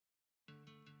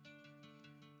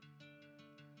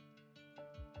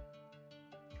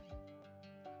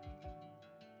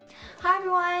Hi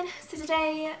everyone, so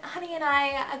today Honey and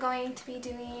I are going to be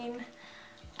doing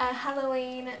a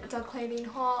Halloween dog clothing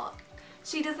haul.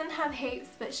 She doesn't have heaps,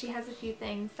 but she has a few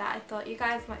things that I thought you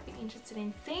guys might be interested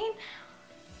in seeing,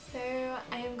 so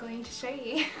I am going to show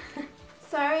you.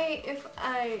 Sorry if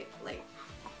I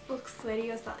look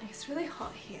sweaty or something, it's really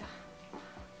hot here.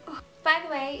 Oh. By the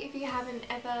way, if you haven't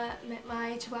ever met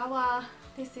my Chihuahua,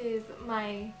 this is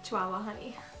my Chihuahua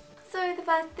Honey. So the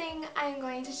first thing I'm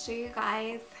going to show you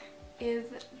guys is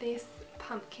this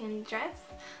pumpkin dress.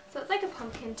 So it's like a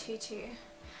pumpkin tutu.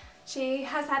 She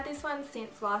has had this one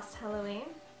since last Halloween,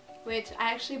 which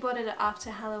I actually bought it after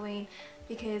Halloween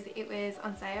because it was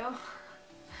on sale.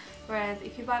 Whereas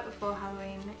if you buy it before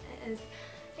Halloween, it is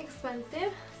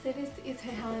expensive. So this is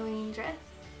her Halloween dress.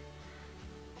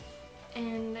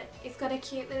 And it's got a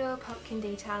cute little pumpkin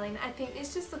detailing. I think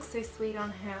this just looks so sweet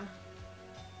on her.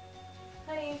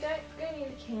 Honey, don't need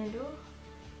a candle.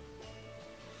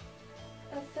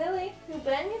 That's silly, you'll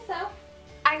burn yourself.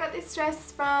 I got this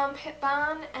dress from Pet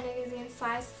Barn and it is in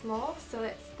size small, so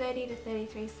it's 30 to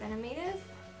 33 centimeters,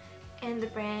 and the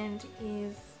brand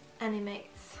is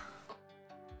Animates.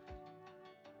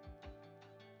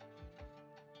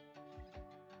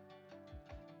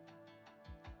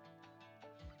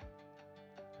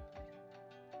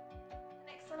 The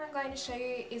next one I'm going to show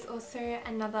you is also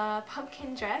another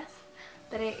pumpkin dress,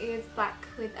 but it is black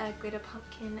with a glitter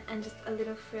pumpkin and just a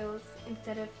little frills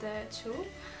instead of the tulle.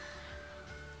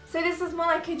 So this is more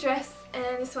like a dress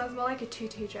and this one's more like a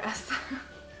tutu dress.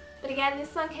 But again,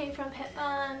 this one came from Pet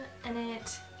Barn and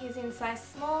it is in size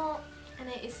small and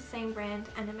it is the same brand,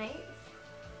 Animates.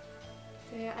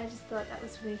 So I just thought that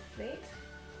was really sweet.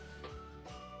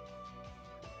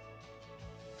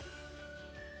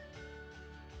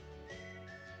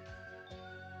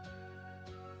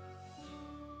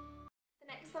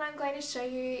 What I'm going to show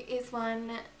you is one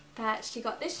that she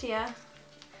got this year,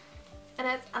 and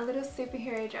it's a little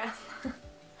superhero dress.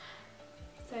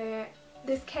 So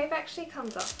this cape actually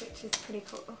comes off, which is pretty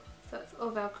cool, so it's all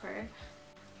velcro,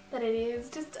 but it is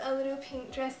just a little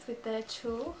pink dress with the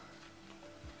tulle.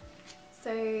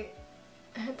 So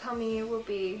her tummy will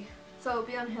be, so it'll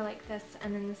be on her like this,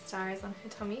 and then the star is on her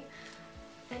tummy.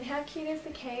 And how cute is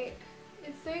the cape?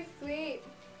 It's so sweet.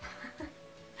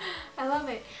 I love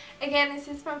it. Again, this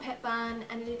is from Pet Barn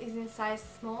and it is in size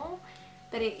small,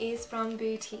 but it is from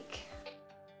Boutique.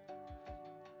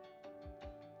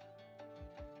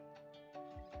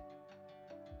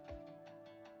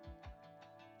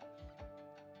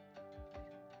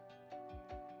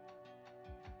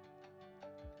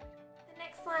 The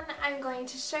next one I'm going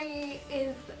to show you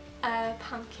is a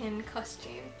pumpkin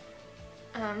costume.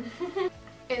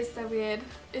 It's so weird.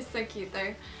 It's so cute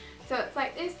though. So it's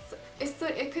like this,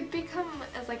 it could become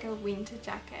as like a winter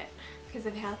jacket because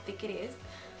of how thick it is.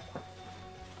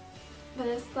 But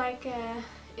it's like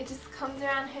it just comes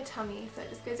around her tummy, so it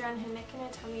just goes around her neck and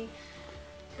her tummy,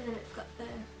 and then it's got the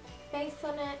base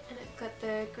on it and it's got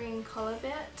the green collar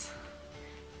bit.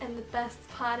 And the best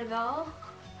part of all,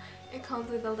 it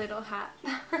comes with a little hat.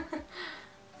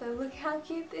 So look how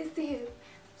cute this is.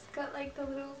 It's got like the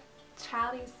little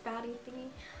childy spouty thingy.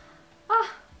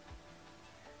 Ah!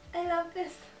 I love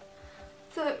this.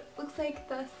 So it looks like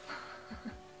this.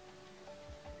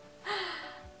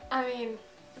 I mean,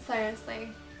 seriously,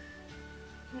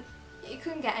 you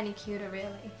couldn't get any cuter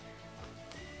really.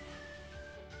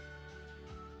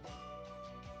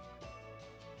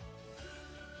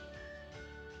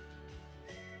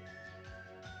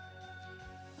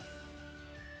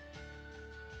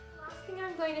 The last thing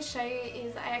I'm going to show you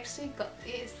is I actually got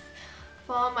this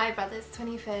for my brother's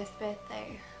 21st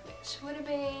birthday, which would have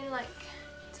been like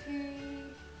 2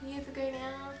 years ago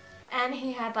now, and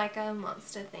he had like a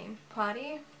monster theme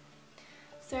party,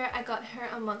 so I got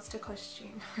her a monster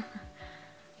costume.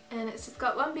 And it's just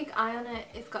got one big eye on it,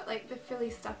 it's got like the frilly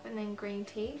stuff and then green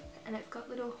teeth, and it's got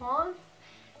little horns,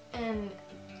 and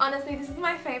honestly this is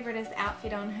my favouriteest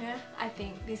outfit on her. I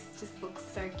think this just looks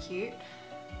so cute.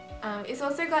 It's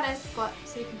also got a spot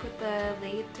so you can put the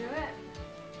lead through it.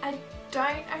 I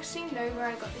don't actually know where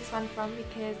I got this one from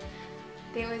because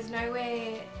there was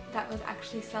nowhere that was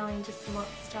actually selling just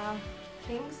monster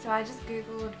things, so I just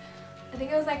googled, I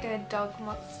think it was like a dog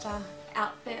monster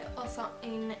outfit or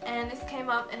something, and this came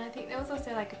up, and I think there was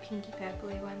also like a pinky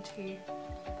purpley one too,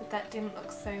 but that didn't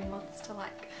look so monster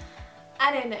like.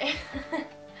 I don't know. But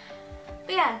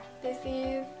yeah, this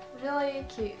is really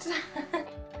cute.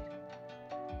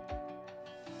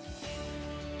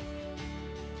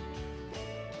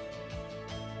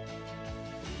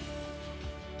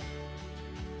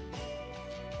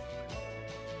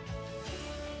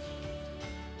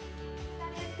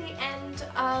 the end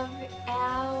of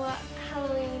our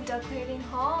Halloween dog clothing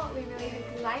haul. We really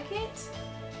hope you like it,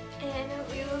 and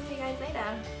we will see you guys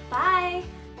later. Bye!